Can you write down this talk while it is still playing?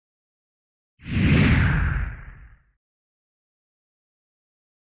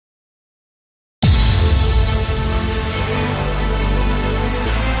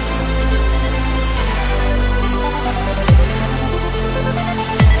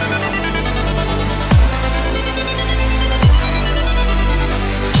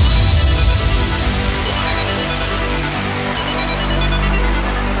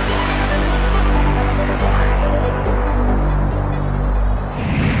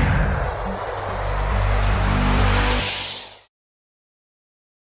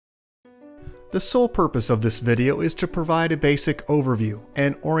The sole purpose of this video is to provide a basic overview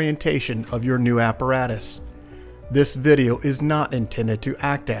and orientation of your new apparatus. This video is not intended to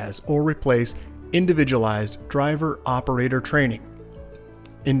act as or replace individualized driver-operator training.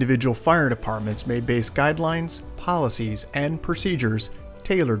 Individual fire departments may base guidelines, policies, and procedures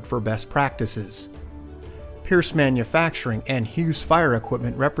tailored for best practices. Pierce Manufacturing and Hughes Fire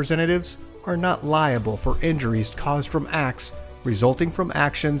Equipment representatives are not liable for injuries caused from acts resulting from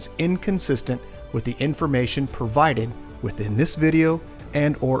actions inconsistent with the information provided within this video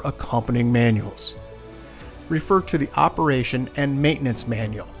and/or accompanying manuals. Refer to the Operation and Maintenance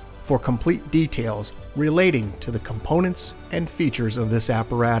Manual for complete details relating to the components and features of this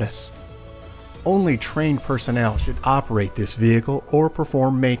apparatus. Only trained personnel should operate this vehicle or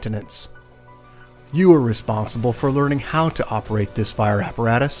perform maintenance. You are responsible for learning how to operate this fire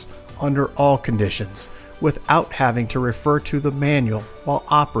apparatus under all conditions without having to refer to the manual while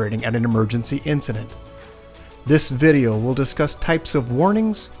operating at an emergency incident. This video will discuss types of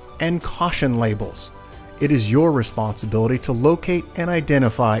warnings and caution labels. It is your responsibility to locate and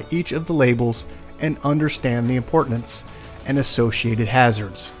identify each of the labels and understand the importance and associated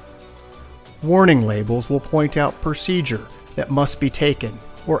hazards. Warning labels will point out procedure that must be taken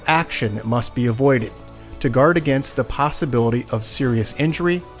or action that must be avoided to guard against the possibility of serious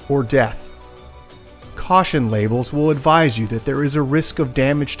injury or death. Caution labels will advise you that there is a risk of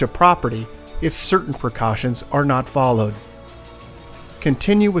damage to property if certain precautions are not followed.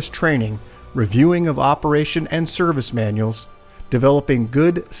 Continuous training, reviewing of operation and service manuals, developing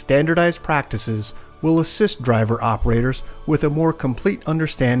good standardized practices will assist driver operators with a more complete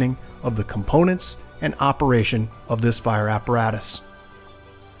understanding of the components and operation of this fire apparatus.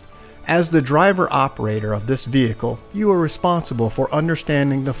 As the driver operator of this vehicle, you are responsible for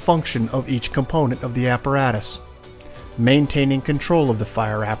understanding the function of each component of the apparatus, maintaining control of the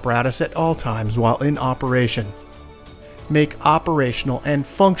fire apparatus at all times while in operation, make operational and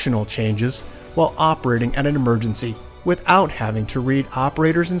functional changes while operating at an emergency without having to read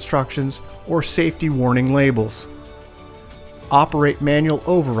operator's instructions or safety warning labels, operate manual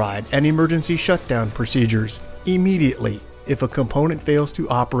override and emergency shutdown procedures immediately if a component fails to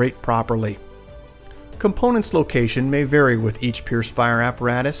operate properly. Components location may vary with each Pierce fire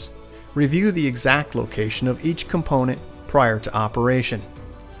apparatus. Review the exact location of each component prior to operation.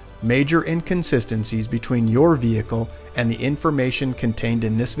 Major inconsistencies between your vehicle and the information contained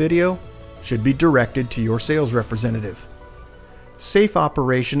in this video should be directed to your sales representative. Safe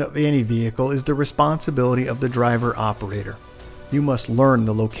operation of any vehicle is the responsibility of the driver operator. You must learn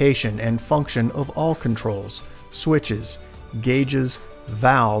the location and function of all controls, switches, gauges,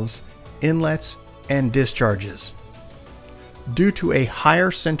 valves, inlets, and discharges. Due to a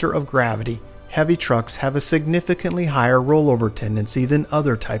higher center of gravity, heavy trucks have a significantly higher rollover tendency than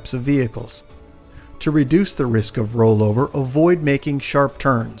other types of vehicles. To reduce the risk of rollover, avoid making sharp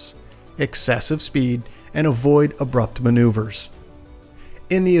turns, excessive speed, and avoid abrupt maneuvers.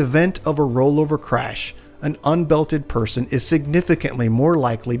 In the event of a rollover crash, an unbelted person is significantly more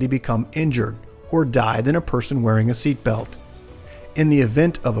likely to become injured or die than a person wearing a seatbelt. In the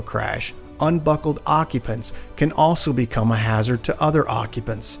event of a crash, unbuckled occupants can also become a hazard to other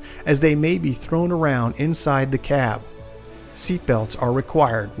occupants as they may be thrown around inside the cab. Seatbelts are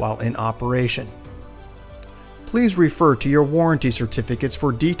required while in operation. Please refer to your warranty certificates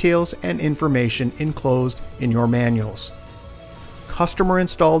for details and information enclosed in your manuals.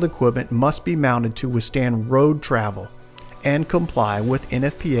 Customer-installed equipment must be mounted to withstand road travel and comply with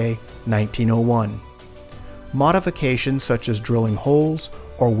NFPA 1901. Modifications such as drilling holes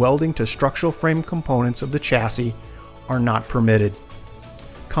or welding to structural frame components of the chassis are not permitted.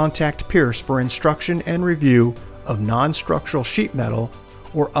 Contact Pierce for instruction and review of non-structural sheet metal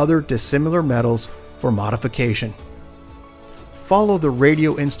or other dissimilar metals for modification. Follow the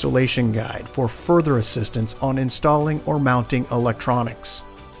radio installation guide for further assistance on installing or mounting electronics.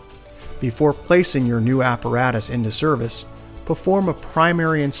 Before placing your new apparatus into service, perform a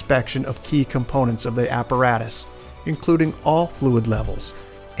primary inspection of key components of the apparatus, including all fluid levels,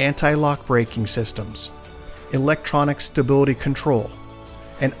 anti-lock braking systems, electronic stability control,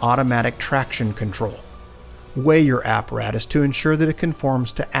 and automatic traction control. Weigh your apparatus to ensure that it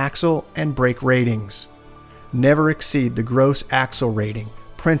conforms to axle and brake ratings. Never exceed the gross axle rating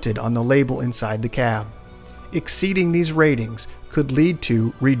printed on the label inside the cab. Exceeding these ratings could lead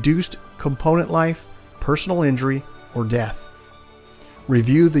to reduced component life, personal injury, or death.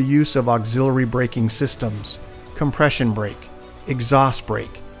 Review the use of auxiliary braking systems, compression brake, exhaust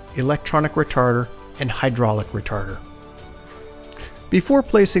brake, electronic retarder, and hydraulic retarder. Before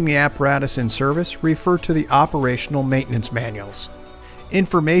placing the apparatus in service, refer to the operational maintenance manuals.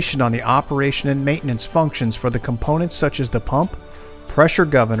 Information on the operation and maintenance functions for the components such as the pump, pressure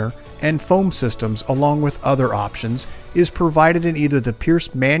governor, and foam systems, along with other options, is provided in either the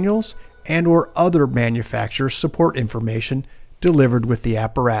Pierce manuals and/or other manufacturer support information delivered with the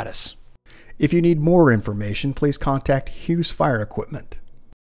apparatus. If you need more information, please contact Hughes Fire Equipment.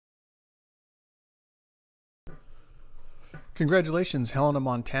 Congratulations, Helena,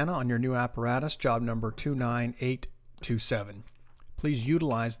 Montana, on your new apparatus, job number 29827. Please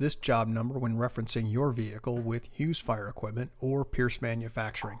utilize this job number when referencing your vehicle with Hughes Fire Equipment or Pierce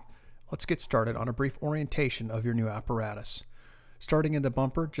Manufacturing. Let's get started on a brief orientation of your new apparatus. Starting in the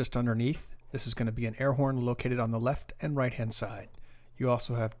bumper just underneath, this is going to be an air horn located on the left and right hand side. You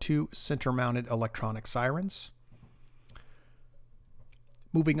also have two center-mounted electronic sirens.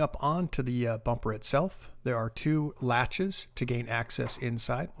 Moving up onto the bumper itself, there are two latches to gain access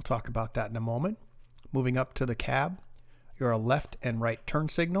inside. We'll talk about that in a moment. Moving up to the cab, you're a left and right turn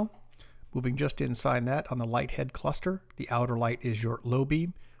signal. Moving just inside that on the light head cluster, the outer light is your low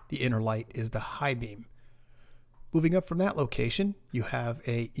beam, the inner light is the high beam. Moving up from that location, you have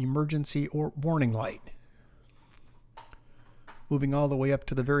an emergency or warning light. Moving all the way up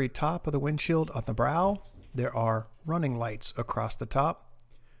to the very top of the windshield on the brow, there are running lights across the top.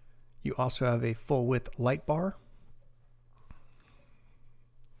 You also have a full width light bar.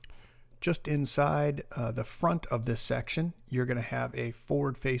 Just inside the front of this section, you're going to have a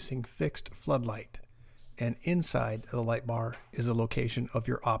forward-facing fixed floodlight. And inside the light bar is a location of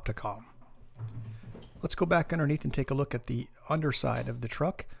your opticom. Let's go back underneath and take a look at the underside of the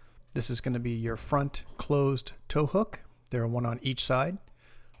truck. This is going to be your front closed tow hook. There are one on each side.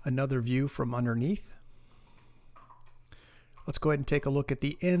 Another view from underneath. Let's go ahead and take a look at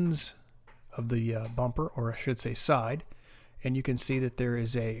the ends of the bumper, or I should say side. And you can see that there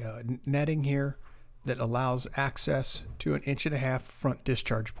is a netting here that allows access to an 1.5" front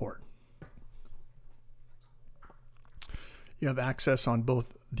discharge port. You have access on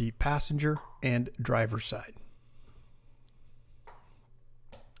both the passenger and driver side.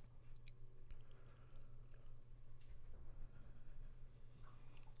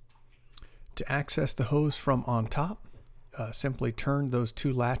 To access the hose from on top, simply turn those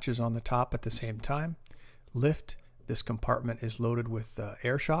two latches on the top at the same time. Lift. This compartment is loaded with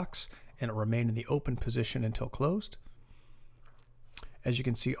air shocks, and it will remain in the open position until closed. As you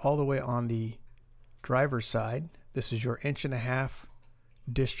can see all the way on the driver's side, this is your 1.5"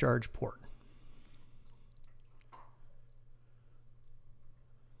 discharge port.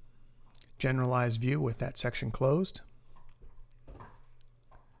 Generalized view with that section closed.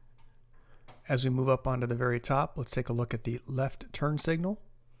 As we move up onto the very top, let's take a look at the left turn signal.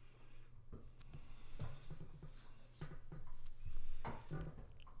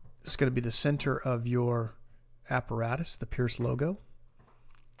 This is going to be the center of your apparatus, the Pierce logo.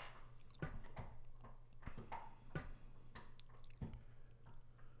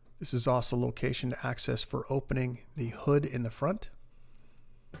 This is also location to access for opening the hood in the front.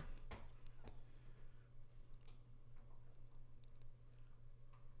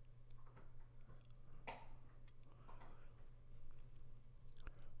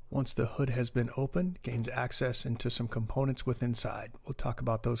 Once the hood has been opened, gains access into some components within inside. We'll talk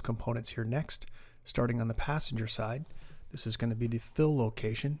about those components here next. Starting on the passenger side, this is going to be the fill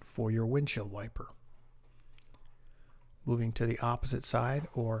location for your windshield wiper. Moving to the opposite side,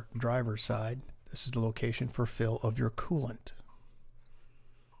 or driver's side, this is the location for fill of your coolant.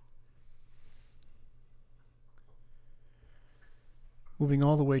 Moving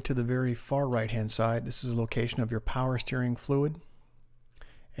all the way to the very far right hand side, this is the location of your power steering fluid.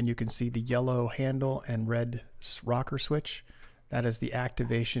 And you can see the yellow handle and red rocker switch. That is the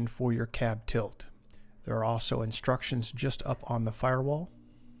activation for your cab tilt. There are also instructions just up on the firewall.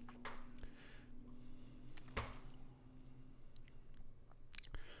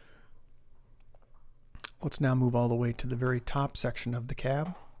 Let's now move all the way to the very top section of the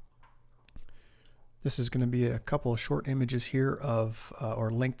cab. This is going to be a couple of short images here of,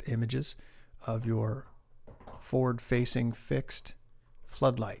 or length images of your forward-facing fixed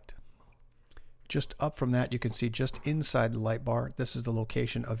floodlight. Just up from that, you can see just inside the light bar, this is the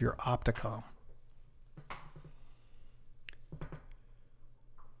location of your opticom.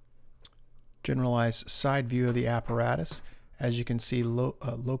 Generalized side view of the apparatus. As you can see,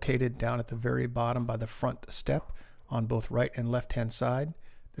 located down at the very bottom by the front step on both right and left hand side.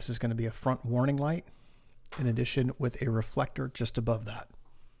 This is going to be a front warning light, in addition with a reflector just above that.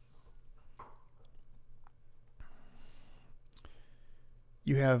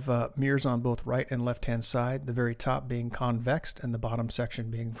 You have mirrors on both right and left hand side, the very top being convex and the bottom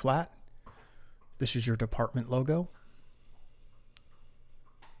section being flat. This is your department logo.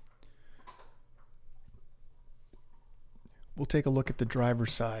 we'll take a look at the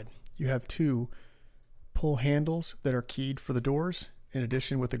driver's side. You have two pull handles that are keyed for the doors, in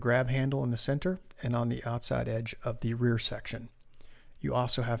addition with a grab handle in the center and on the outside edge of the rear section. You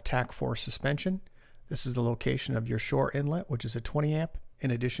also have TAC 4 suspension. This is the location of your shore inlet, which is a 20 amp, in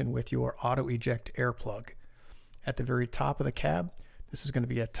addition with your auto eject air plug. At the very top of the cab, this is going to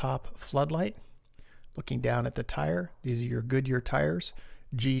be a top floodlight. Looking down at the tire, these are your Goodyear tires,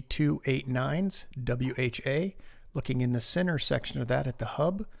 G289s, WHA. Looking in the center section of that at the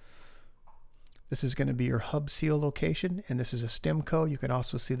hub, this is going to be your hub seal location, and this is a Stemco. You can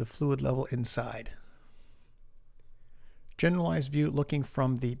also see the fluid level inside. Generalized view looking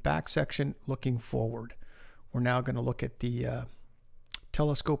from the back section looking forward. We're now going to look at the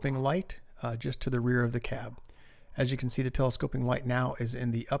telescoping light just to the rear of the cab. As you can see, the telescoping light now is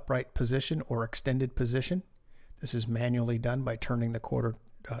in the upright position or extended position. This is manually done by turning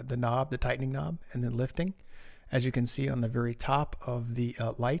the knob, the tightening knob, and then lifting. As you can see on the very top of the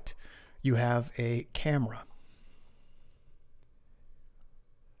light, you have a camera.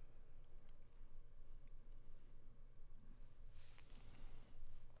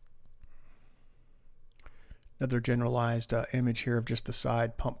 Another generalized image here of just the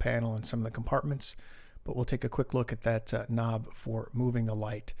side pump panel and some of the compartments, but we'll take a quick look at that knob for moving the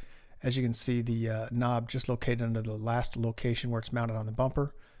light. As you can see, the knob just located under the last location where it's mounted on the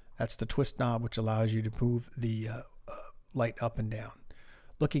bumper. That's the twist knob, which allows you to move the light up and down.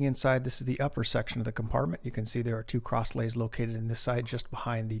 Looking inside, this is the upper section of the compartment. You can see there are two cross lays located in this side just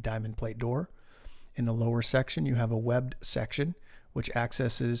behind the diamond plate door. In the lower section, you have a webbed section which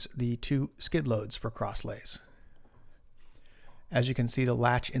accesses the two skid loads for cross lays. As you can see, the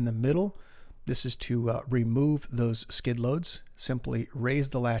latch in the middle, this is to remove those skid loads. Simply raise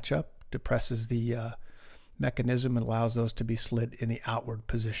the latch up, depresses the mechanism, and allows those to be slid in the outward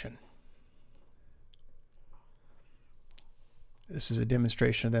position. This is a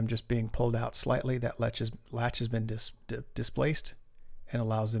demonstration of them just being pulled out slightly. That latch has been displaced and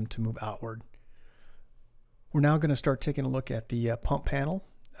allows them to move outward. We're now going to start taking a look at the pump panel,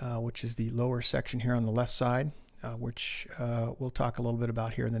 which is the lower section here on the left side, which we'll talk a little bit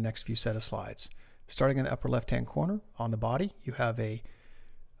about here in the next few set of slides. Starting in the upper left-hand corner on the body, you have a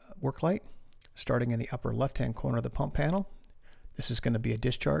work light. Starting in the upper left-hand corner of the pump panel, this is going to be a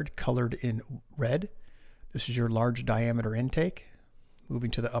discharge colored in red. This is your large diameter intake. Moving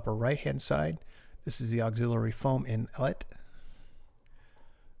to the upper right-hand side, this is the auxiliary foam inlet.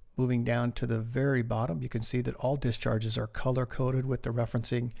 Moving down to the very bottom, you can see that all discharges are color-coded with the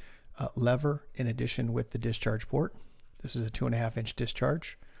referencing lever in addition with the discharge port. This is a 2.5 inch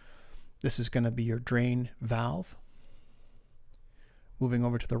discharge. This is going to be your drain valve. Moving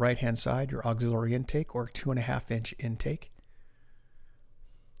over to the right-hand side, your auxiliary intake or 2.5 inch intake.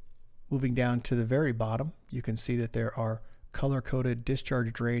 Moving down to the very bottom, you can see that there are color-coded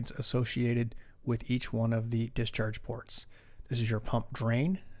discharge drains associated with each one of the discharge ports. This is your pump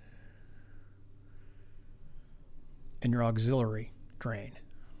drain and your auxiliary drain,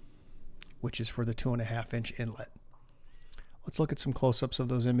 which is for the 2.5 inch inlet. Let's look at some close-ups of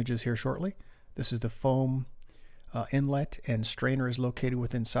those images here shortly. This is the foam inlet, and strainer is located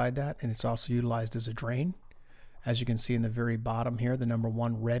within inside that, and it's also utilized as a drain. As you can see in the very bottom here, the number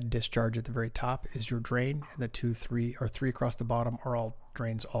 1 red discharge at the very top is your drain, and the 2, 3 across the bottom are all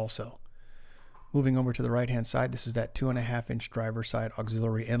drains also. Moving over to the right-hand side, this is that 2.5 inch driver side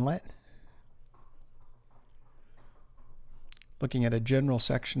auxiliary inlet. Looking at a general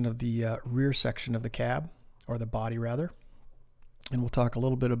section of the rear section of the cab, or the body rather, and we'll talk a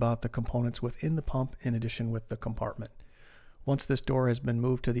little bit about the components within the pump in addition with the compartment. Once this door has been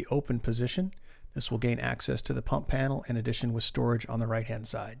moved to the open position, this will gain access to the pump panel in addition with storage on the right-hand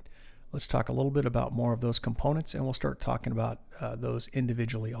side. Let's talk a little bit about more of those components, and we'll start talking about those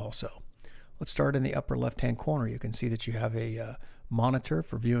individually also. Let's start in the upper left-hand corner. You can see that you have a monitor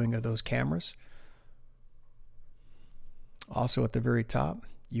for viewing of those cameras. Also at the very top,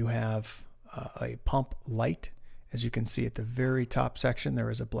 you have a pump light. As you can see at the very top section, there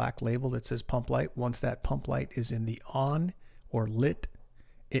is a black label that says pump light. Once that pump light is in the on or lit,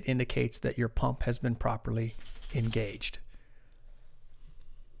 it indicates that your pump has been properly engaged.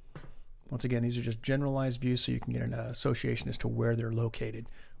 Once again, these are just generalized views so you can get an association as to where they're located.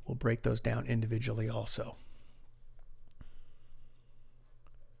 We'll break those down individually also.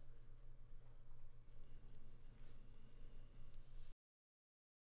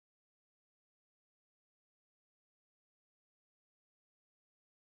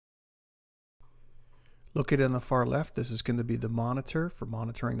 Located on the far left, this is going to be the monitor for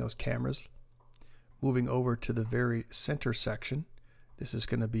monitoring those cameras. Moving over to the very center section, this is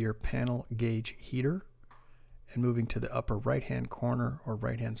going to be your panel gauge heater. And moving to the upper right-hand corner or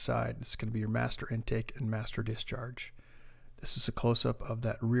right-hand side, this is going to be your master intake and master discharge. This is a close-up of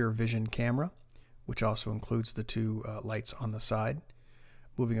that rear vision camera, which also includes the two lights on the side.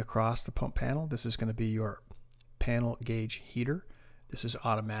 Moving across the pump panel, this is going to be your panel gauge heater. This is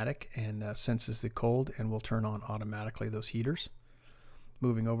automatic and senses the cold and will turn on automatically those heaters.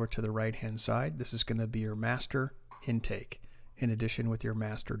 Moving over to the right-hand side, this is going to be your master intake, in addition with your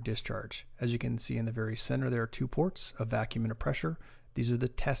master discharge. As you can see in the very center, there are two ports, a vacuum and a pressure. These are the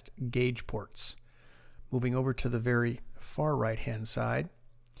test gauge ports. Moving over to the very far right-hand side,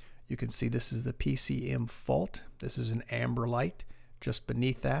 you can see this is the PCM fault. This is an amber light. Just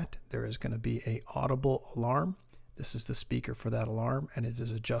beneath that, there is going to be an audible alarm. This is the speaker for that alarm, and it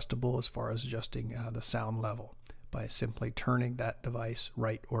is adjustable as far as adjusting the sound level by simply turning that device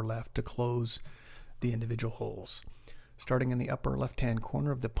right or left to close the individual holes. Starting in the upper left-hand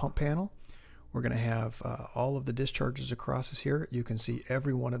corner of the pump panel, we're going to have all of the discharges across this here. You can see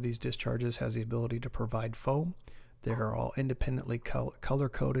every one of these discharges has the ability to provide foam. They are all independently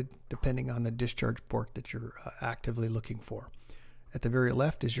color-coded depending on the discharge port that you're actively looking for. At the very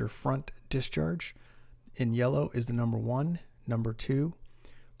left is your front discharge. In yellow is the number 1, number 2.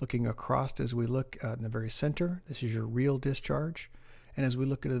 Looking across as we look in the very center, this is your real discharge. And as we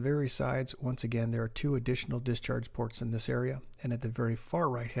look at the very sides, once again, there are 2 additional discharge ports in this area. And at the very far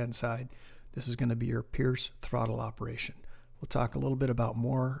right-hand side, this is going to be your Pierce throttle operation. We'll talk a little bit about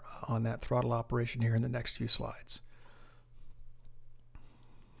more on that throttle operation here in the next few slides.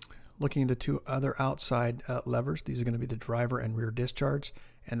 Looking at the 2 other outside levers, these are going to be the driver and rear discharge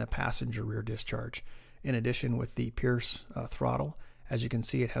and the passenger rear discharge. In addition, with the Pierce throttle, as you can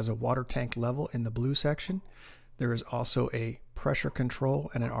see, it has a water tank level in the blue section. There is also a pressure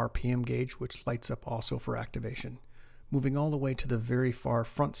control and an RPM gauge, which lights up also for activation. Moving all the way to the very far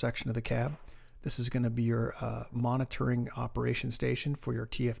front section of the cab, this is going to be your monitoring operation station for your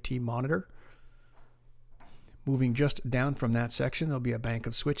TFT monitor. Moving just down from that section, there'll be a bank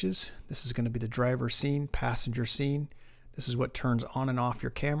of switches. This is going to be the driver scene, passenger scene. This is what turns on and off your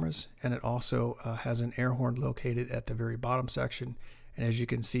cameras, and it also has an air horn located at the very bottom section. And as you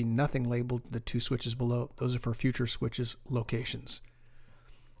can see, nothing labeled, the 2 switches below. Those are for future switches locations.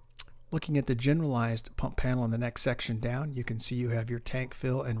 Looking at the generalized pump panel in the next section down, you can see you have your tank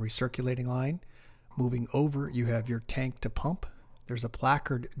fill and recirculating line. Moving over, you have your tank to pump. There's a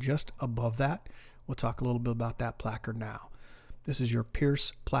placard just above that. We'll talk a little bit about that placard now. This is your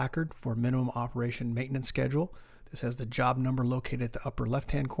Pierce placard for minimum operation maintenance schedule. This has the job number located at the upper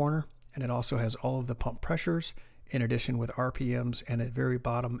left-hand corner, and it also has all of the pump pressures, in addition with RPMs, and at the very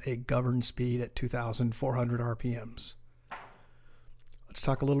bottom, a governed speed at 2,400 RPMs. Let's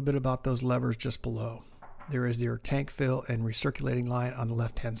talk a little bit about those levers just below. There is your tank fill and recirculating line on the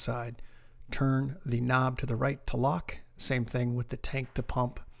left-hand side. Turn the knob to the right to lock. Same thing with the tank to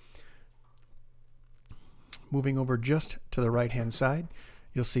pump. Moving over just to the right-hand side,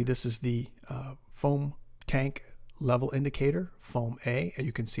 you'll see this is the foam tank level indicator, foam A, and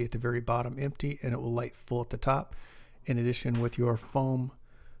you can see at the very bottom empty, and it will light full at the top, in addition with your foam,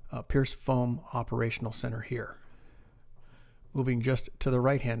 Pierce foam operational center here. Moving just to the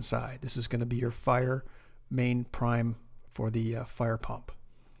right-hand side, this is going to be your fire main prime for the fire pump.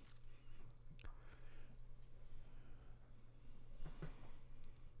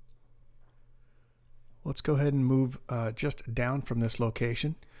 Let's go ahead and move just down from this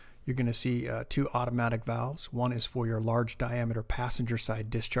location. You're going to see 2 automatic valves. One is for your large diameter passenger side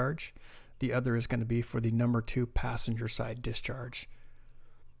discharge. The other is going to be for the number 2 passenger side discharge.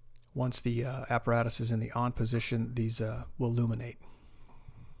 Once the apparatus is in the on position, these will illuminate.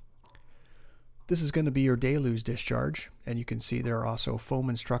 This is going to be your deluge discharge, and you can see there are also foam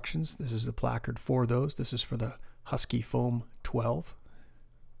instructions. This is the placard for those. This is for the Husky Foam 12.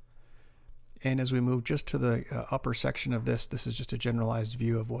 And as we move just to the upper section of this, this is just a generalized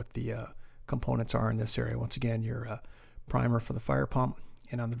view of what the components are in this area. Once again, your primer for the fire pump,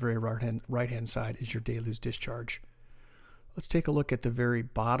 and on the very right-hand side is your deluge discharge. Let's take a look at the very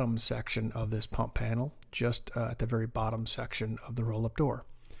bottom section of this pump panel, just at the very bottom section of the roll-up door.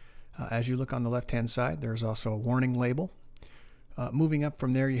 As you look on the left-hand side, there's also a warning label. Moving up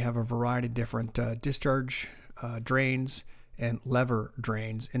from there, you have a variety of different discharge drains and lever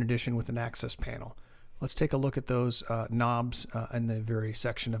drains, in addition with an access panel. Let's take a look at those knobs in the very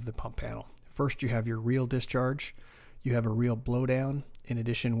section of the pump panel. First, you have your reel discharge. You have a reel blowdown, in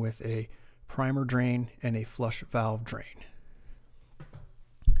addition with a primer drain and a flush valve drain.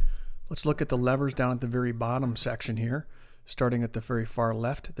 Let's look at the levers down at the very bottom section here. Starting at the very far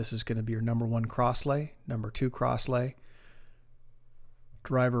left, this is going to be your number 1 crosslay, number 2 crosslay,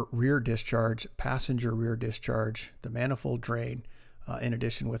 driver rear discharge, passenger rear discharge, the manifold drain, in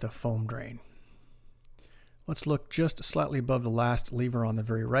addition with a foam drain. Let's look just slightly above the last lever on the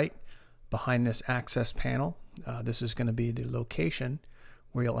very right. Behind this access panel, this is going to be the location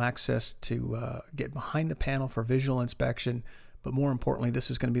where you'll access to get behind the panel for visual inspection, but more importantly, this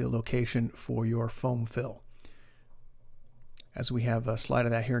is going to be the location for your foam fill. As we have a slide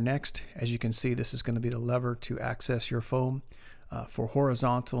of that here next, as you can see, this is going to be the lever to access your foam for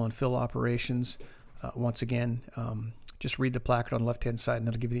horizontal and fill operations. Once again, just read the placard on the left-hand side, and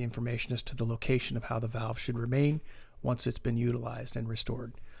that'll give you the information as to the location of how the valve should remain once it's been utilized and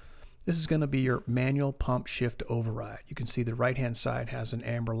restored. This is going to be your manual pump shift override. You can see the right-hand side has an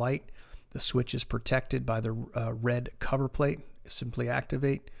amber light. The switch is protected by the red cover plate. Simply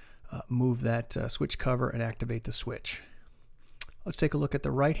activate, move that switch cover, and activate the switch. Let's take a look at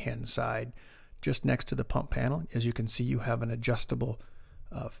the right-hand side, just next to the pump panel. As you can see, you have an adjustable,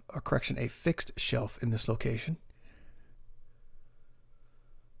 a fixed shelf in this location.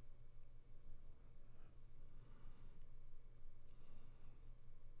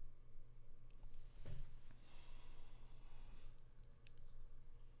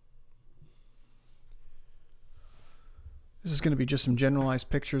 This is going to be just some generalized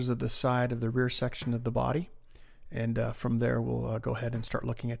pictures of the side of the rear section of the body. And from there, we'll go ahead and start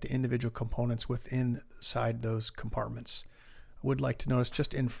looking at the individual components within inside those compartments. I would like to notice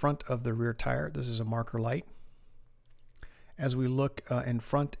just in front of the rear tire, this is a marker light. As we look in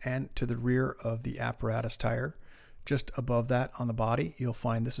front and to the rear of the apparatus tire, just above that on the body, you'll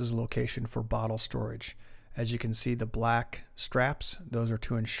find this is a location for bottle storage. As you can see, the black straps, those are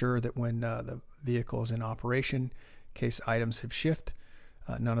to ensure that when the vehicle is in operation, in case items have shifted,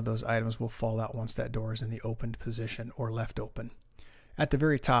 none of those items will fall out once that door is in the opened position or left open. At the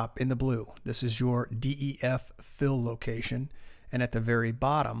very top in the blue, this is your DEF fill location, and at the very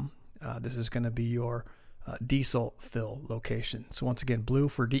bottom, this is going to be your diesel fill location. So once again, blue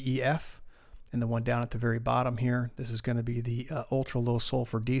for DEF, and the one down at the very bottom here, this is going to be the ultra low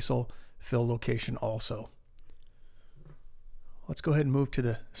sulfur diesel fill location also. Let's go ahead and move to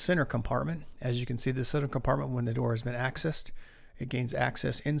the center compartment. As you can see, the center compartment, when the door has been accessed, it gains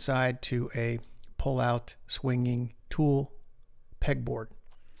access inside to a pull-out swinging tool pegboard.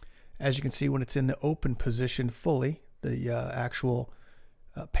 As you can see, when it's in the open position fully, the actual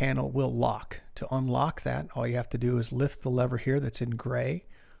panel will lock. To unlock that, all you have to do is lift the lever here that's in gray.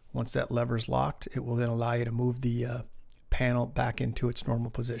 Once that lever is locked, it will then allow you to move the panel back into its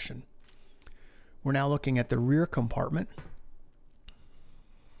normal position. We're now looking at the rear compartment.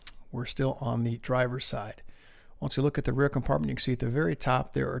 We're still on the driver's side. Once you look at the rear compartment, you can see at the very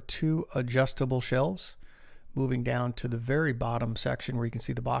top there are two adjustable shelves. Moving down to the very bottom section where you can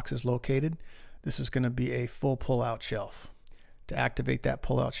see the box is located, this is going to be a full pull-out shelf. To activate that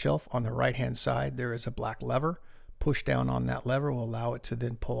pull-out shelf, on the right-hand side there is a black lever. Push down on that lever will allow it to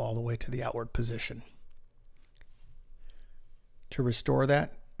then pull all the way to the outward position. To restore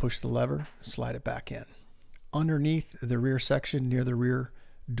that, push the lever, slide it back in. Underneath the rear section near the rear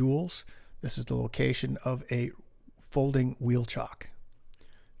duals, this is the location of a folding wheel chock.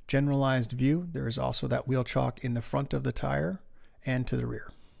 Generalized view, there is also that wheel chock in the front of the tire and to the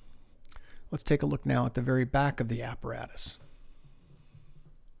rear. Let's take a look now at the very back of the apparatus.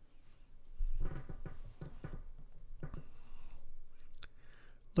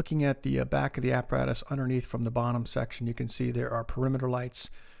 Looking at the back of the apparatus underneath from the bottom section, you can see there are perimeter lights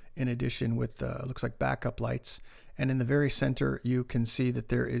in addition with looks like backup lights, and in the very center you can see that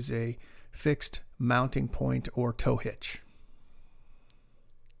there is a fixed mounting point or tow hitch.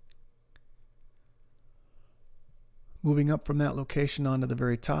 Moving up from that location onto the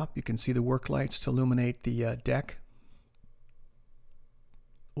very top, you can see the work lights to illuminate the deck.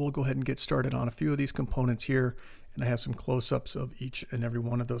 We'll go ahead and get started on a few of these components here, and I have some close-ups of each and every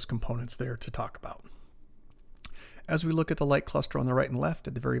one of those components there to talk about. As we look at the light cluster on the right and left,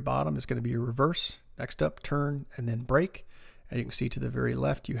 at the very bottom is going to be your reverse, next up turn, and then brake. And you can see to the very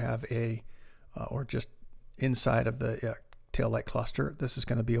left you have a, or just inside of the tail light cluster, this is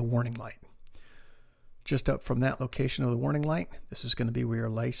going to be a warning light. Just up from that location of the warning light, this is going to be where your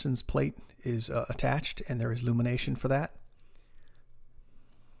license plate is attached, and there is illumination for that.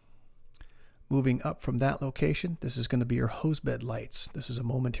 Moving up from that location, this is going to be your hose bed lights. This is a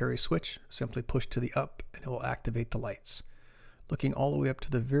momentary switch. Simply push to the up and it will activate the lights. Looking all the way up to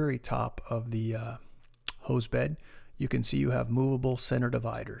the very top of the hose bed, you can see you have movable center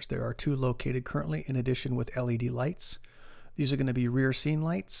dividers. There are two located currently in addition with LED lights. These are going to be rear scene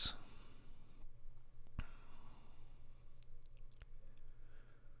lights.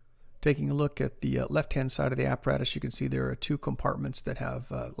 Taking a look at the left-hand side of the apparatus, you can see there are two compartments that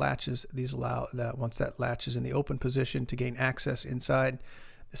have latches. These allow that once that latch is in the open position to gain access inside.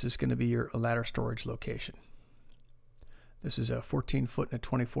 This is going to be your ladder storage location. This is a 14-foot and a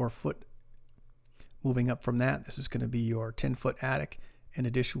 24-foot. Moving up from that, this is going to be your 10-foot attic, in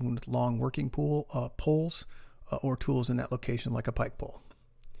addition with long working poles or tools in that location like a pike pole.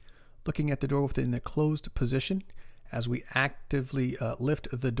 Looking at the door within the closed position, as we actively lift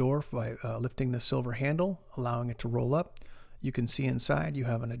the door by lifting the silver handle, allowing it to roll up, you can see inside you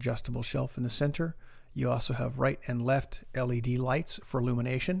have an adjustable shelf in the center. You also have right and left LED lights for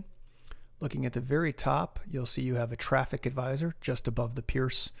illumination. Looking at the very top, you'll see you have a traffic advisor just above the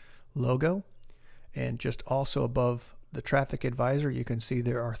Pierce logo. And just also above the traffic advisor, you can see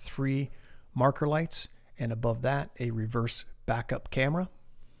there are 3 marker lights, and above that, a reverse backup camera.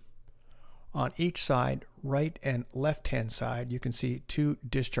 On each side, right and left-hand side, you can see 2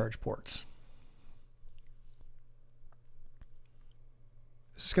 discharge ports.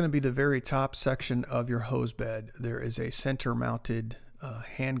 This is going to be the very top section of your hose bed. There is a center-mounted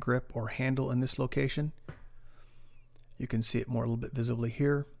hand grip or handle in this location. You can see it more a little bit visibly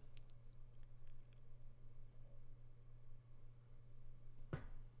here.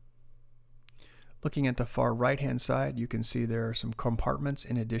 Looking at the far right-hand side, you can see there are some compartments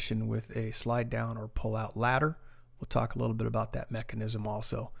in addition with a slide down or pull out ladder. We'll talk a little bit about that mechanism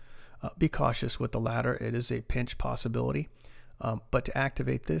also. Be cautious with the ladder. It is a pinch possibility. But to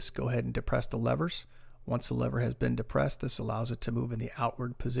activate this, go ahead and depress the levers. Once the lever has been depressed, this allows it to move in the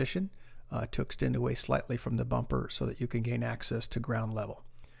outward position to extend away slightly from the bumper so that you can gain access to ground level.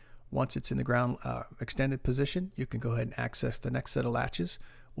 Once it's in the ground extended position, you can go ahead and access the next set of latches,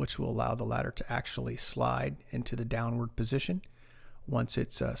 which will allow the ladder to actually slide into the downward position. Once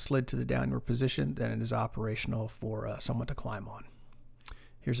it's slid to the downward position, then it is operational for someone to climb on.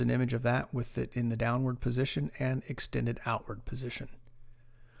 Here's an image of that with it in the downward position and extended outward position.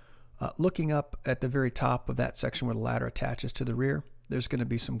 Looking up at the very top of that section where the ladder attaches to the rear, there's going to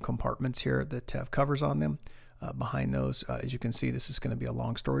be some compartments here that have covers on them. Behind those, as you can see, this is going to be a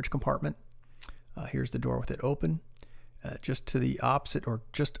long storage compartment. Here's the door with it open. Just to the opposite or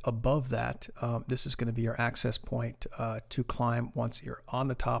just above that, this is going to be your access point to climb once you're on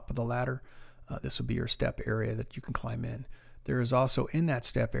the top of the ladder. This will be your step area that you can climb in. There is also in that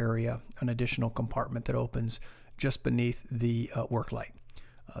step area an additional compartment that opens just beneath the work light.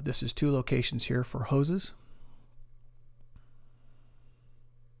 This is 2 locations here for hoses.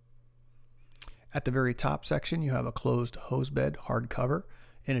 At the very top section, you have a closed hose bed hard cover,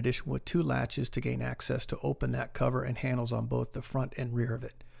 in addition with 2 latches to gain access to open that cover and handles on both the front and rear of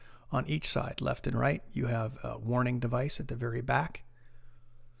it. On each side, left and right, you have a warning device at the very back.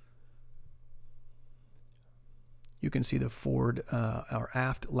 You can see the forward or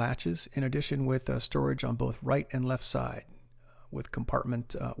aft latches, in addition with storage on both right and left side with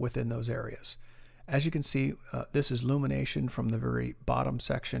compartment within those areas. As you can see, this is illumination from the very bottom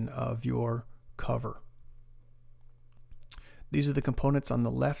section of your cover. These are the components on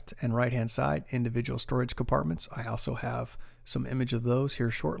the left and right hand side, individual storage compartments. I also have some image of those here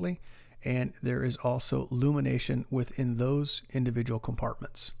shortly, and there is also illumination within those individual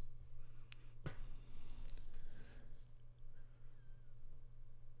compartments.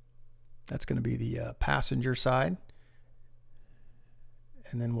 That's going to be the passenger side,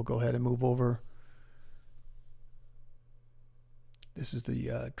 and then we'll go ahead and move over. This is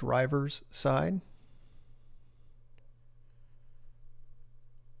the driver's side.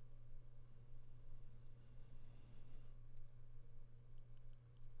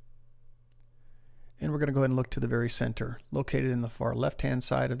 And we're going to go ahead and look to the very center. Located in the far left-hand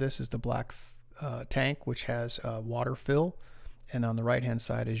side of this is the black tank, which has water fill. And on the right-hand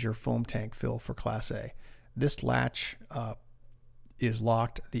side is your foam tank fill for Class A. This latch is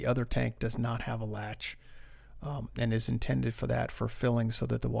locked. The other tank does not have a latch and is intended for that, for filling, so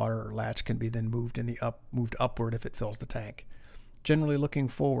that the water latch can be then moved moved upward if it fills the tank. Generally looking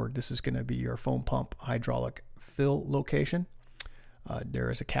forward, this is going to be your foam pump hydraulic fill location. There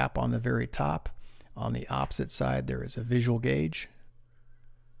is a cap on the very top. On the opposite side, there is a visual gauge,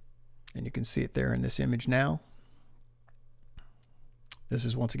 and you can see it there in this image now. This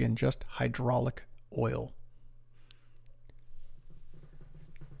is once again just hydraulic oil.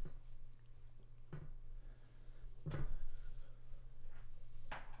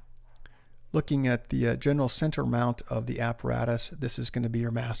 Looking at the general center mount of the apparatus, this is going to be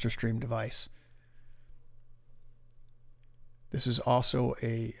your master stream device. This is also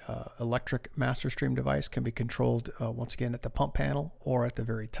a electric master stream device, can be controlled once again at the pump panel or at the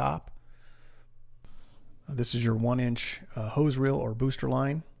very top. This is your 1-inch hose reel or booster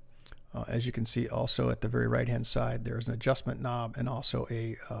line. As you can see also at the very right hand side, there's an adjustment knob and also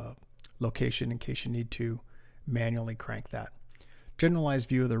a location in case you need to manually crank that. Generalized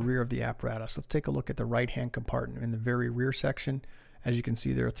view of the rear of the apparatus. Let's take a look at the right hand compartment in the very rear section. As you can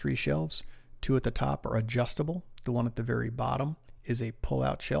see, there are 3 shelves. 2 at the top are adjustable. The one at the very bottom is a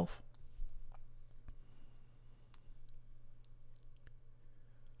pull-out shelf.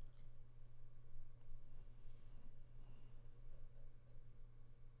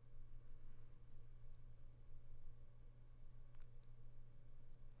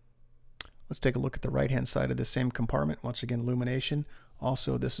 Let's take a look at the right-hand side of the same compartment. Once again, illumination.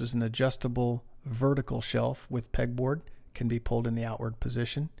 Also, this is an adjustable vertical shelf with pegboard. Can be pulled in the outward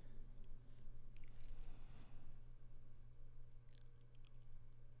position.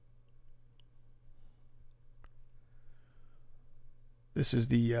 This is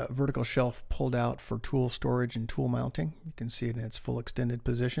the vertical shelf pulled out for tool storage and tool mounting. You can see it in its full extended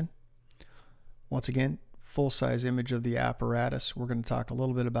position. Once again, full-size image of the apparatus. We're going to talk a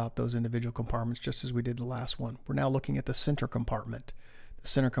little bit about those individual compartments just as we did the last one. We're now looking at the center compartment. The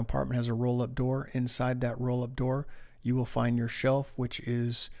center compartment has a roll-up door. Inside that roll-up door, you will find your shelf, which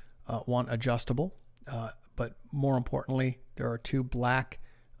is one adjustable, but more importantly, there are 2 black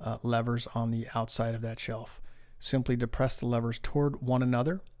levers on the outside of that shelf. Simply depress the levers toward one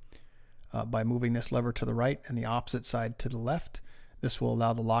another by moving this lever to the right and the opposite side to the left. This will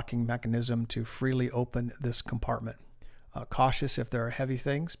allow the locking mechanism to freely open this compartment. Cautious if there are heavy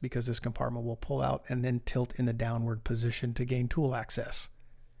things, because this compartment will pull out and then tilt in the downward position to gain tool access.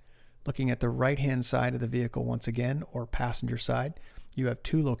 Looking at the right-hand side of the vehicle once again, or passenger side, you have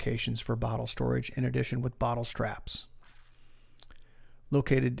 2 locations for bottle storage in addition with bottle straps.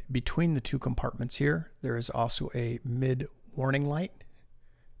 Located between the 2 compartments here, there is also a mid-warning light,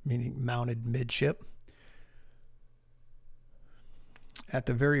 meaning mounted midship. At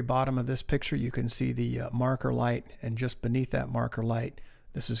the very bottom of this picture, you can see the marker light, and just beneath that marker light,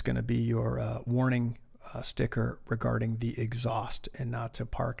 this is going to be your warning sticker regarding the exhaust, and not to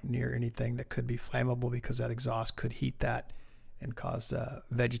park near anything that could be flammable, because that exhaust could heat that and cause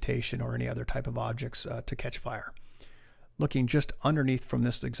vegetation or any other type of objects to catch fire. Looking just underneath from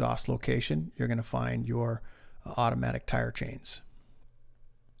this exhaust location, you're going to find your automatic tire chains.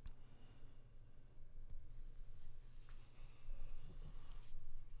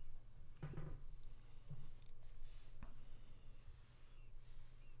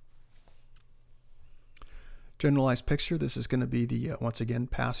 Generalized picture, this is going to be the, once again,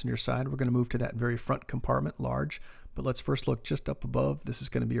 passenger side. We're going to move to that very front compartment, large, but let's first look just up above. This is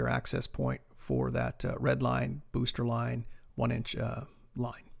going to be your access point for that red line, booster line, 1-inch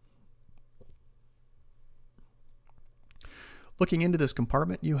line. Looking into this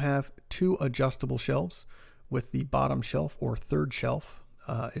compartment, you have 2 adjustable shelves. With the bottom shelf or third shelf,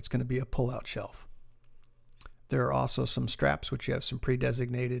 it's going to be a pull-out shelf. There are also some straps, which you have some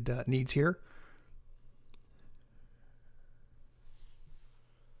pre-designated needs here.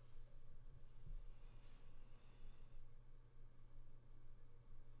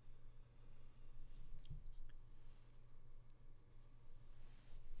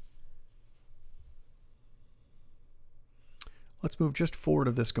 Let's move just forward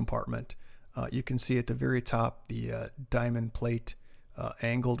of this compartment. You can see at the very top the diamond plate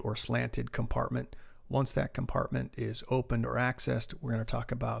angled or slanted compartment. Once that compartment is opened or accessed, we're going to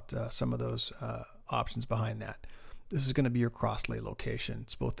talk about some of those options behind that. This is going to be your crosslay location.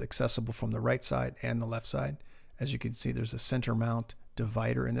 It's both accessible from the right side and the left side. As you can see, there's a center mount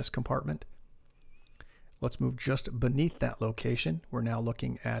divider in this compartment. Let's move just beneath that location. We're now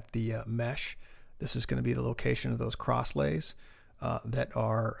looking at the mesh. This is going to be the location of those crosslays that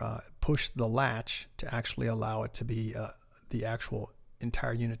are push the latch to actually allow it to be the actual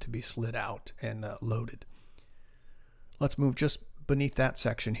entire unit to be slid out and loaded. Let's move just beneath that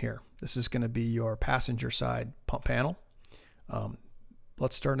section here. This is going to be your passenger side pump panel.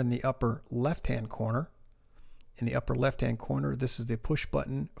 Let's start in the upper left-hand corner. In the upper left-hand corner, this is the push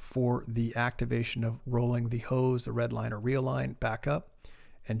button for the activation of rolling the hose, the red line or reel line back up.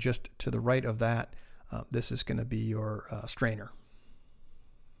 And just to the right of that, this is going to be your strainer.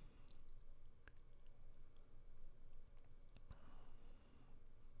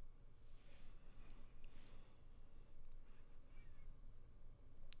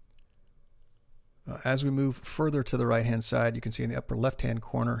 As we move further to the right-hand side, you can see in the upper left-hand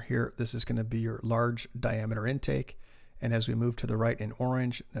corner here, this is going to be your large diameter intake. And as we move to the right in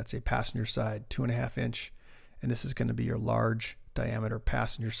orange, that's a passenger side 2.5 inch. And this is going to be your large diameter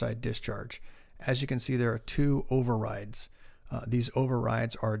passenger side discharge. As you can see, there are 2 overrides. These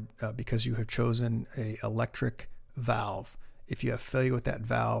overrides are because you have chosen an electric valve. If you have failure with that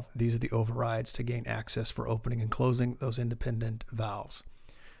valve, these are the overrides to gain access for opening and closing those independent valves.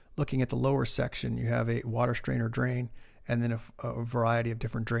 Looking at the lower section, you have a water strainer drain and then a variety of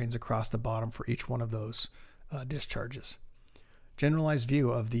different drains across the bottom for each one of those discharges. Generalized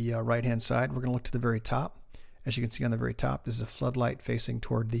view of the right-hand side, we're going to look to the very top. As you can see on the very top, this is a floodlight facing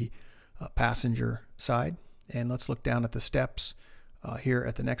toward the passenger side. And let's look down at the steps. Here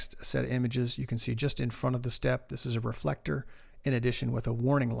at the next set of images, you can see just in front of the step, this is a reflector, in addition with a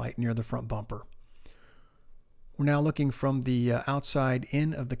warning light near the front bumper. We're now looking from the outside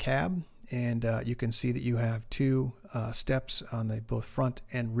in of the cab, and you can see that you have two steps on the both front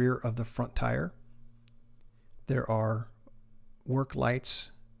and rear of the front tire. There are work lights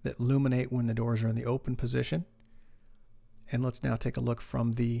that illuminate when the doors are in the open position. And let's now take a look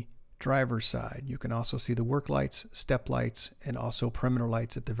from the driver's side. You can also see the work lights, step lights, and also perimeter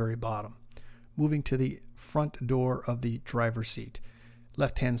lights at the very bottom. Moving to the front door of the driver's seat.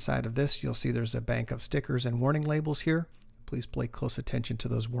 Left-hand side of this, you'll see there's a bank of stickers and warning labels here. Please pay close attention to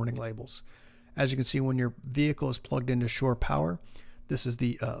those warning labels. As you can see, when your vehicle is plugged into shore power, this is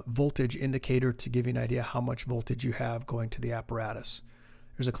the voltage indicator to give you an idea how much voltage you have going to the apparatus.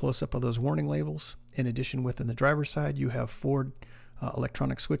 There's a close-up of those warning labels. In addition, within the driver's side, you have 4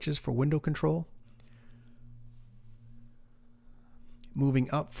 electronic switches for window control. Moving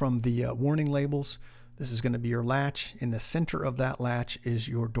up from the warning labels, this is going to be your latch. In the center of that latch is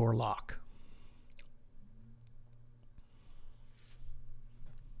your door lock.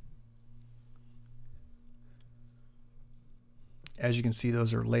 As you can see,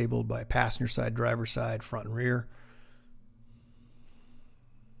 those are labeled by passenger side, driver side, front and rear.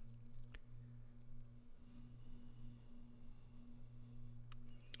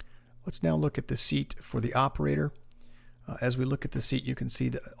 Let's now look at the seat for the operator. As we look at the seat, you can see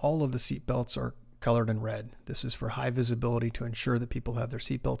that all of the seat belts are colored in red. This is for high visibility to ensure that people have their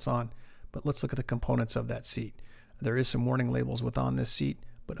seat belts on. But let's look at the components of that seat. There is some warning labels within this seat,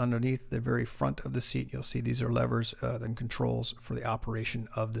 but underneath the very front of the seat, you'll see these are levers and controls for the operation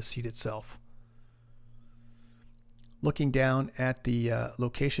of the seat itself. Looking down at the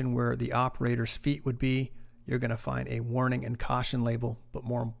location where the operator's feet would be, you're going to find a warning and caution label, but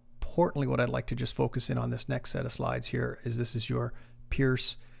more importantly, what I'd like to just focus in on this next set of slides here is this is your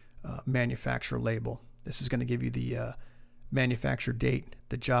Pierce manufacturer label. This is going to give you the manufacturer date,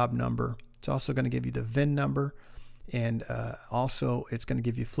 the job number. It's also going to give you the VIN number, and also it's going to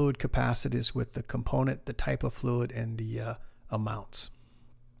give you fluid capacities with the component, the type of fluid, and the amounts.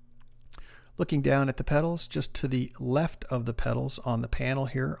 Looking down at the pedals, just to the left of the pedals on the panel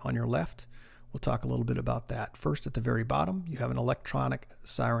here on your left, we'll talk a little bit about that. First, at the very bottom, you have an electronic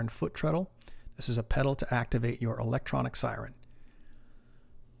siren foot treadle. This is a pedal to activate your electronic siren.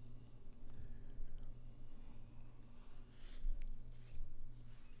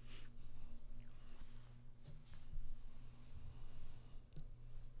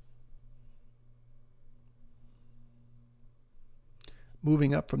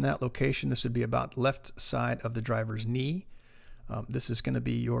 Moving up from that location, this would be about the left side of the driver's knee. This is going to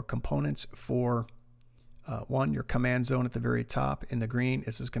be your components for one, your command zone at the very top. In the green,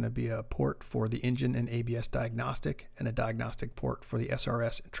 this is going to be a port for the engine and ABS diagnostic, and a diagnostic port for the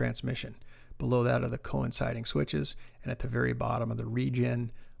SRS transmission. Below that are the coinciding switches, and at the very bottom are the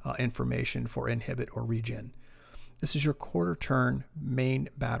regen information for inhibit or regen. This is your quarter turn main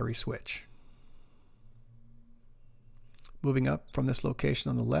battery switch. Moving up from this location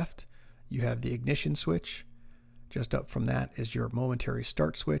on the left, you have the ignition switch. Just up from that is your momentary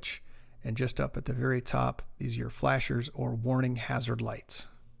start switch, and just up at the very top, these are your flashers or warning hazard lights.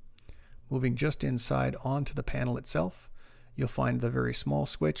 Moving just inside onto the panel itself, you'll find the very small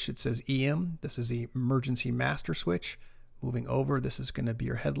switch. It says EM. This is the emergency master switch. Moving over, this is going to be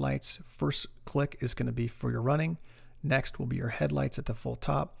your headlights. First click is going to be for your running. Next will be your headlights at the full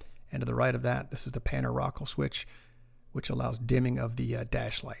top, and to the right of that, this is the panoramical switch, which allows dimming of the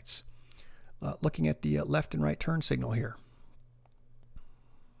dash lights. Looking at the left and right turn signal here.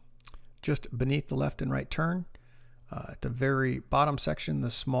 Just beneath the left and right turn, at the very bottom section,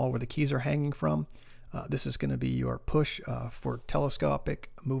 the small where the keys are hanging from, this is going to be your push for telescopic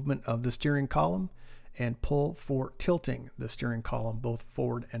movement of the steering column, and pull for tilting the steering column both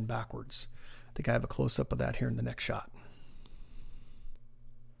forward and backwards. I think I have a close-up of that here in the next shot.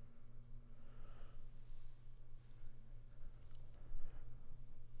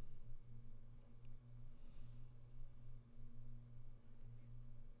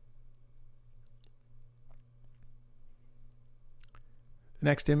 The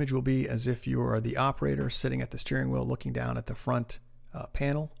next image will be as if you are the operator sitting at the steering wheel looking down at the front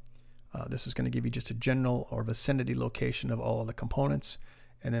panel. This is going to give you just a general or vicinity location of all of the components,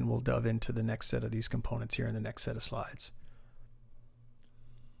 and then we'll delve into the next set of these components here in the next set of slides.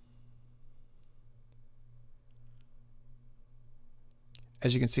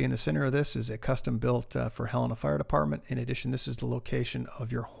 As you can see in the center of this is a custom built for Helena Fire Department. In addition, this is the location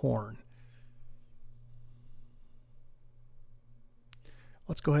of your horn.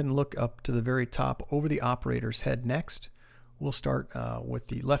 Let's go ahead and look up to the very top over the operator's head next. We'll start with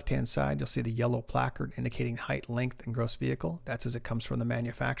the left-hand side. You'll see the yellow placard indicating height, length, and gross vehicle. That's as it comes from the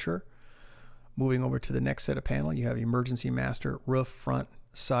manufacturer. Moving over to the next set of panel, you have emergency master, roof, front,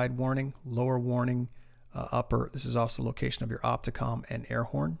 side warning, lower warning, upper. This is also the location of your opticom and air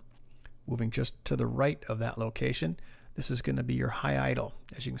horn. Moving just to the right of that location, this is going to be your high idle.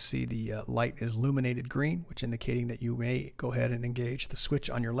 As you can see, the light is illuminated green, which indicating that you may go ahead and engage the switch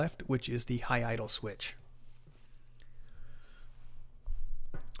on your left, which is the high idle switch.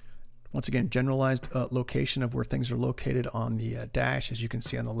 Once again, generalized location of where things are located on the dash. As you can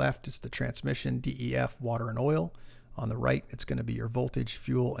see on the left, it's the transmission, DEF, water and oil. On the right, it's going to be your voltage,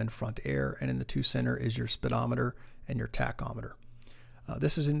 fuel, and front air. And in the two center is your speedometer and your tachometer.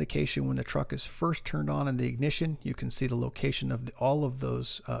 This is indication when the truck is first turned on in the ignition. You can see the location of all of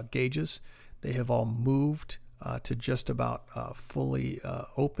those gauges. They have all moved to just about fully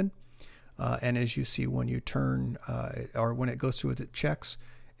open. And as you see, when you turn or when it goes through its checks,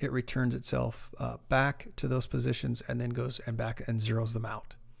 it returns itself back to those positions and then goes and back and zeroes them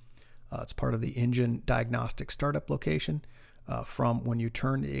out. It's part of the engine diagnostic startup location from when you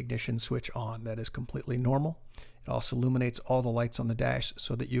turn the ignition switch on. That is completely normal. It also illuminates all the lights on the dash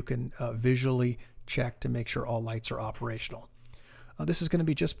so that you can visually check to make sure all lights are operational. This is going to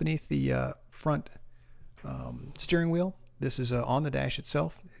be just beneath the front steering wheel. This is on the dash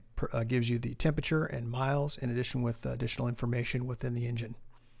itself. It gives you the temperature and miles in addition with additional information within the engine.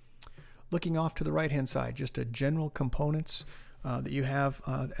 Looking off to the right hand side, just a general components that you have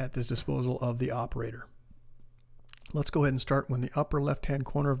at this disposal of the operator. Let's go ahead and start in the upper left hand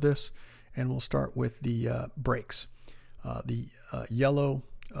corner of this, and we'll start with the brakes. The yellow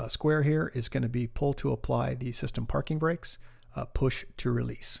square here is going to be pull to apply the system parking brakes, push to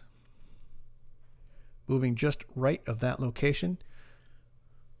release. Moving just right of that location,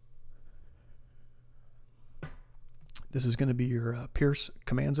 this is going to be your Pierce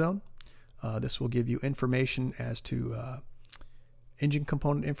command zone. This will give you information as to engine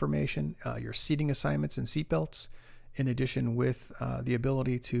component information, your seating assignments and seat belts, in addition with the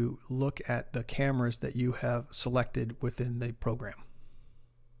ability to look at the cameras that you have selected within the program.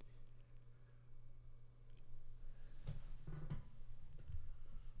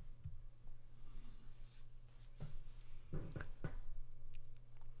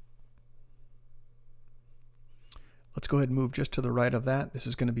 Let's go ahead and move just to the right of that. This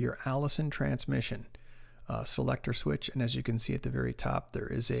is going to be your Allison transmission selector switch, and as you can see at the very top, there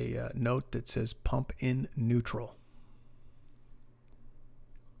is a note that says pump in neutral.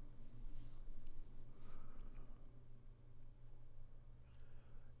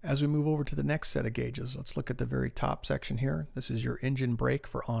 As we move over to the next set of gauges, let's look at the very top section here. This is your engine brake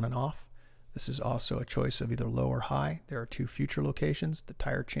for on and off. This is also a choice of either low or high. There are two future locations, the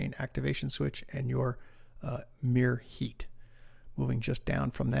tire chain activation switch and your mirror heat. Moving just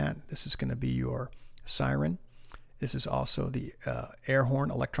down from that, this is going to be your siren. This is also the air horn,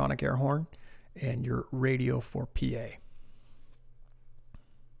 electronic air horn, and your radio for PA.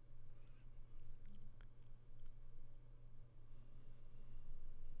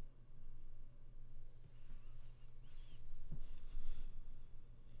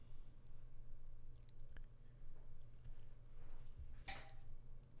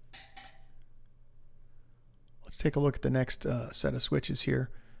 Let's take a look at the next set of switches here.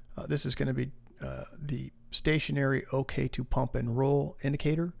 This is going to be the stationary OK to pump and roll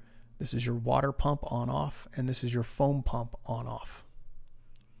indicator. This is your water pump on off, and this is your foam pump on off.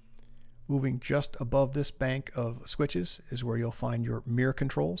 Moving just above this bank of switches is where you'll find your mirror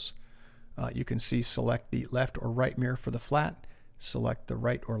controls. You can see select the left or right mirror for the flat, select the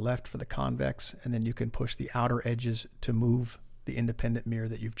right or left for the convex, and then you can push the outer edges to move the independent mirror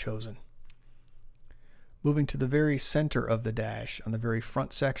that you've chosen. Moving to the very center of the dash, on the very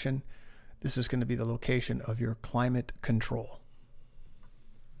front section, this is going to be the location of your climate control.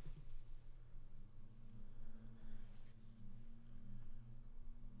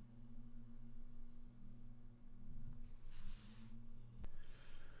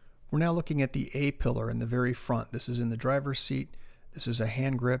 We're now looking at the A pillar in the very front. This is in the driver's seat. This is a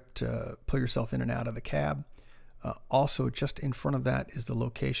hand grip to pull yourself in and out of the cab. Also, just in front of that is the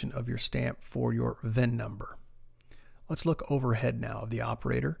location of your stamp for your VIN number. Let's look overhead now of the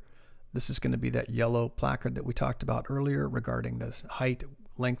operator. This is going to be that yellow placard that we talked about earlier regarding the height,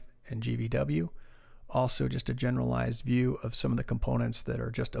 length, and GVW. Also just a generalized view of some of the components that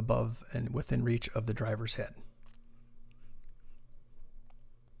are just above and within reach of the driver's head.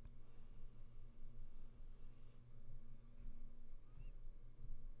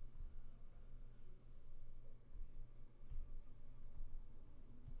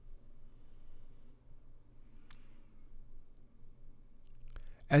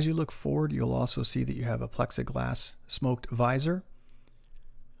 As you look forward, you'll also see that you have a plexiglass smoked visor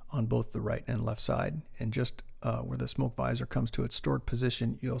on both the right and left side. And just where the smoke visor comes to its stored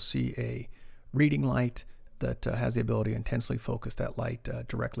position, you'll see a reading light that has the ability to intensely focus that light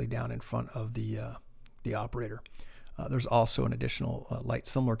directly down in front of the operator. There's also an additional light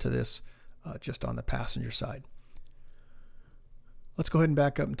similar to this just on the passenger side. Let's go ahead and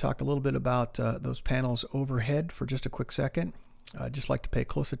back up and talk a little bit about those panels overhead for just a quick second. I'd just like to pay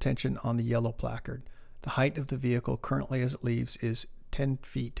close attention on the yellow placard. The height of the vehicle currently as it leaves is 10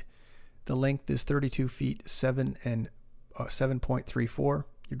 feet. The length is 32 feet 7.34. Your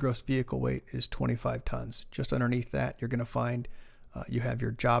gross vehicle weight is 25 tons. Just underneath that, you're going to find you have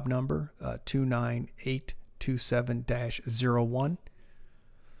your job number 29827-01.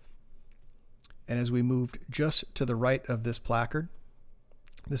 And as we moved just to the right of this placard,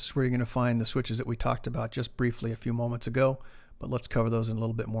 this is where you're going to find the switches that we talked about just briefly a few moments ago, but let's cover those in a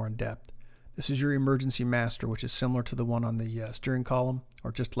little bit more in depth. This is your emergency master, which is similar to the one on the steering column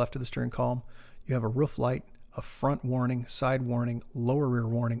or just left of the steering column. You have a roof light, a front warning, side warning, lower rear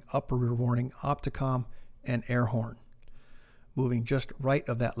warning, upper rear warning, opticom, and air horn. Moving just right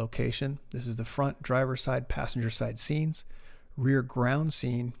of that location, this is the front driver side, passenger side scenes. Rear ground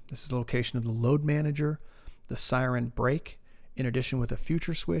scene, this is the location of the load manager, the siren brake, in addition with a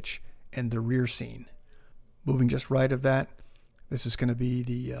future switch, and the rear scene. Moving just right of that, this is going to be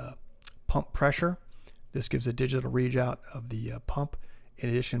the pump pressure. This gives a digital readout of the pump. In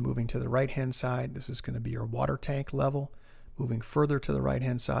addition, moving to the right-hand side, this is going to be your water tank level. Moving further to the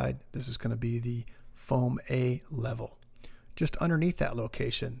right-hand side, this is going to be the foam A level. Just underneath that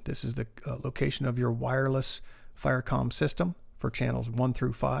location, this is the location of your wireless fire comm system for channels 1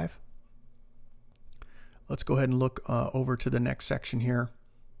 through 5. Let's go ahead and look over to the next section here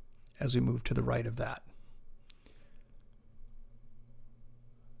as we move to the right of that.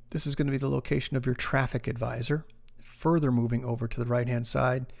 This is going to be the location of your traffic advisor. Further moving over to the right-hand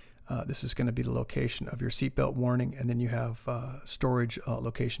side, this is going to be the location of your seatbelt warning, and then you have storage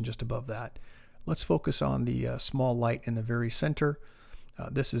location just above that. Let's focus on the small light in the very center.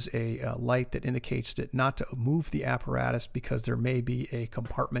 This is a light that indicates that not to move the apparatus because there may be a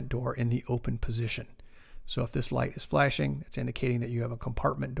compartment door in the open position. So if this light is flashing, it's indicating that you have a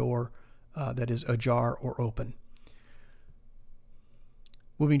compartment door that is ajar or open.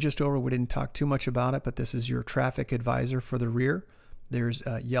 Moving just over, we didn't talk too much about it, but this is your traffic advisor for the rear. There's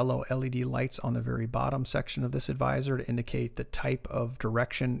yellow LED lights on the very bottom section of this advisor to indicate the type of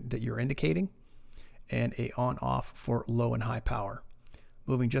direction that you're indicating, and a on-off for low and high power.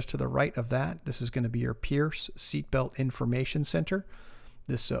 Moving just to the right of that, this is going to be your Pierce Seatbelt Information Center.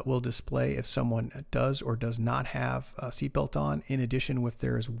 This will display if someone does or does not have a seatbelt on. In addition, if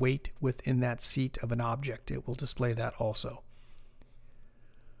there is weight within that seat of an object, it will display that also.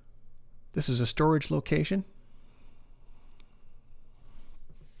 This is a storage location.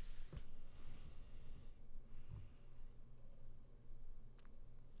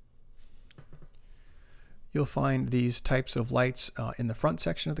 You'll find these types of lights in the front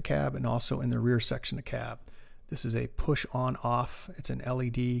section of the cab and also in the rear section of the cab. This is a push on off. It's an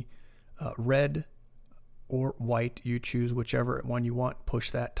LED red or white. You choose whichever one you want.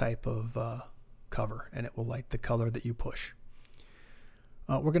 Push that type of cover and it will light the color that you push.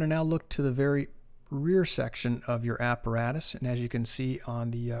 We're going to now look to the very rear section of your apparatus, and as you can see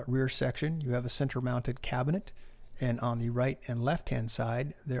on the rear section, you have a center mounted cabinet, and on the right and left hand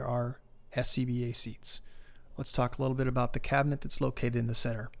side there are SCBA seats. Let's talk a little bit about the cabinet that's located in the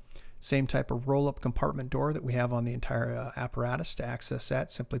center. Same type of roll-up compartment door that we have on the entire apparatus. To access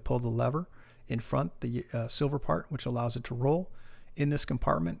that, simply pull the lever in front, the silver part, which allows it to roll. In this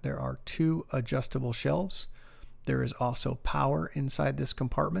compartment there are 2 adjustable shelves. There is also power inside this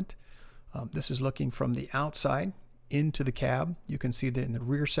compartment. This is looking from the outside into the cab. You can see that in the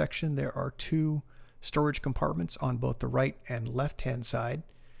rear section there are 2 storage compartments on both the right and left hand side.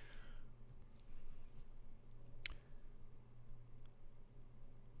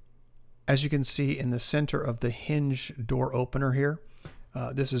 As you can see in the center of the hinge door opener here,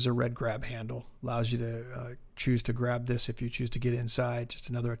 this is a red grab handle. Allows you to choose to grab this if you choose to get inside. Just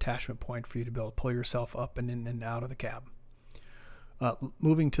another attachment point for you to be able to pull yourself up and in and out of the cab.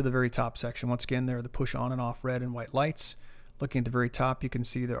 Moving to the very top section, once again, there are the push on and off red and white lights. Looking at the very top, you can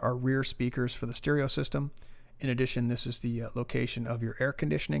see there are rear speakers for the stereo system. In addition, this is the location of your air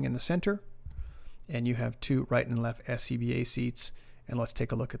conditioning in the center. And you have two right and left SCBA seats. And let's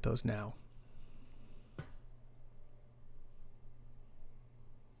take a look at those now.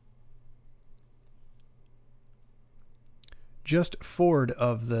 Just forward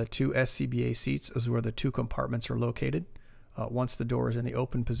of the two SCBA seats is where the two compartments are located. Once the door is in the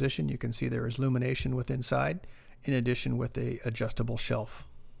open position, you can see there is illumination with inside, in addition with a adjustable shelf.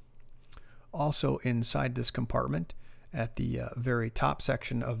 Also inside this compartment, at the very top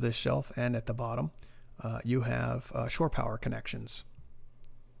section of this shelf and at the bottom, you have shore power connections.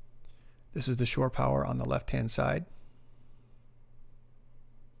 This is the shore power on the left-hand side.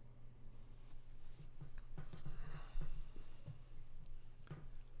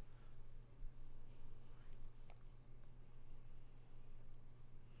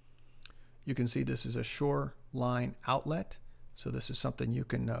 You can see this is a shore line outlet, so this is something you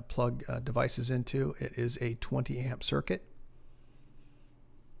can plug devices into. It is a 20 amp circuit.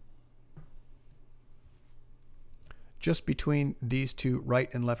 Just between these two right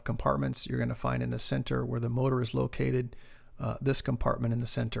and left compartments, you're going to find in the center where the motor is located, this compartment in the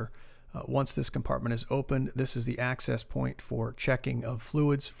center. Once this compartment is opened, this is the access point for checking of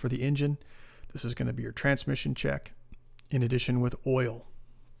fluids for the engine. This is going to be your transmission check, in addition with oil.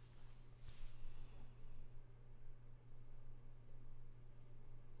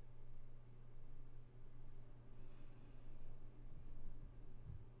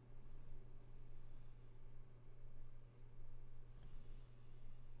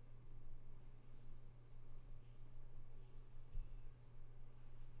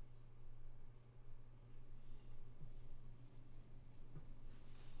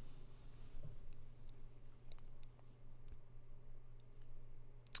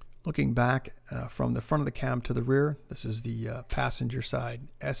 Looking back from the front of the cab to the rear, this is the passenger side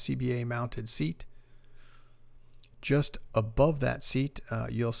SCBA mounted seat. Just above that seat,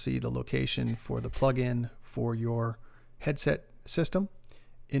 you'll see the location for the plug-in for your headset system,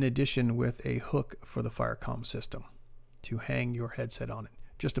 in addition with a hook for the Firecom system to hang your headset on it.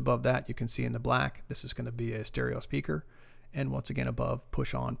 Just above that, you can see in the black, this is going to be a stereo speaker, and once again above,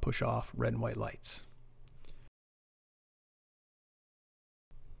 push on, push off, red and white lights.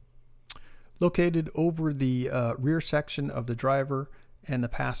 Located over the rear section of the driver and the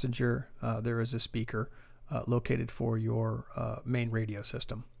passenger, there is a speaker located for your main radio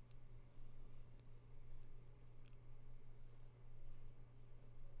system.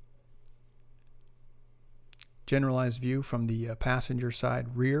 Generalized view from the passenger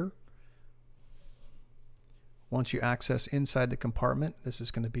side rear. Once you access inside the compartment, this is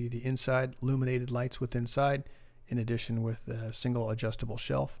going to be the inside illuminated lights with inside, in addition with a single adjustable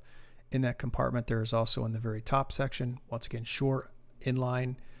shelf. In that compartment, there is also in the very top section, once again, shore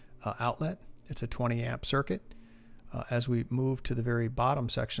inline outlet. It's a 20 amp circuit. As we move to the very bottom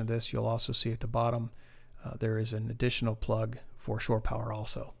section of this, you'll also see at the bottom there is an additional plug for shore power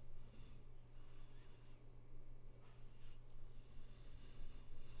also.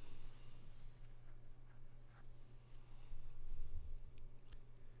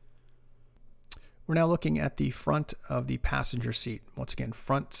 We're now looking at the front of the passenger seat. Once again,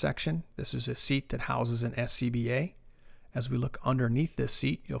 front section. This is a seat that houses an SCBA. As we look underneath this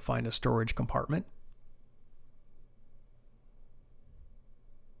seat, you'll find a storage compartment.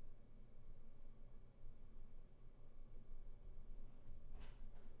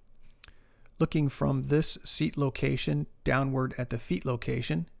 Looking from this seat location downward at the feet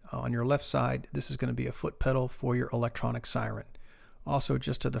location, on your left side, this is going to be a foot pedal for your electronic siren. Also,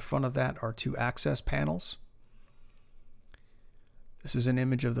 just to the front of that are two access panels. This is an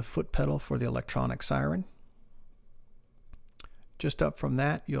image of the foot pedal for the electronic siren. Just up from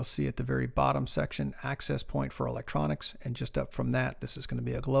that, you'll see at the very bottom section, access point for electronics. And just up from that, this is going to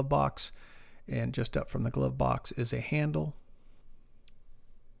be a glove box. And just up from the glove box is a handle.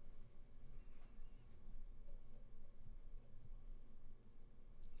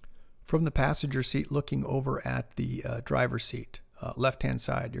 From the passenger seat, looking over at the driver's seat, left-hand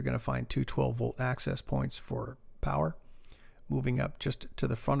side, you're going to find two 12-volt access points for power. Moving up just to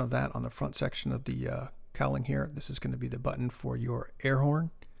the front of that, on the front section of the cowling here, this is going to be the button for your air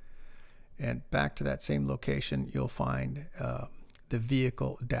horn. And back to that same location, you'll find the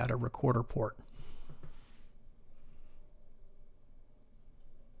vehicle data recorder port.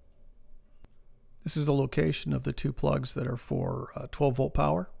 This is the location of the two plugs that are for 12-volt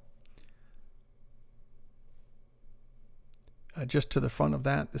power. Just to the front of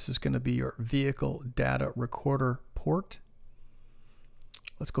that, this is going to be your vehicle data recorder port.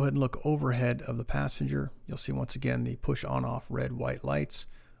 Let's go ahead and look overhead of the passenger. You'll see once again the push on off red white lights,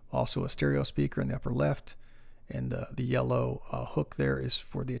 also a stereo speaker in the upper left, and the yellow hook there is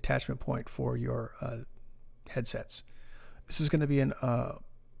for the attachment point for your headsets. This is going to be an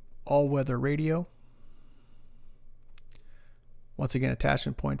all-weather radio. Once again,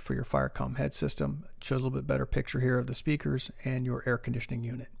 attachment point for your Firecom head system. It shows a little bit better picture here of the speakers and your air conditioning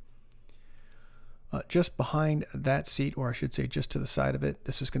unit. Just behind that seat, or I should say just to the side of it,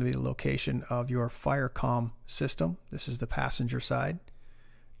 this is going to be the location of your Firecom system. This is the passenger side.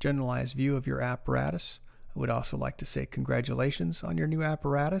 Generalized view of your apparatus. I would also like to say congratulations on your new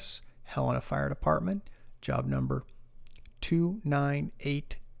apparatus, Helena Fire Department, job number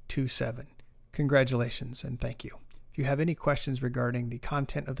 29827. Congratulations and thank you. If you have any questions regarding the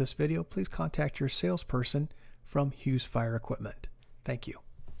content of this video, please contact your salesperson from Hughes Fire Equipment. Thank you.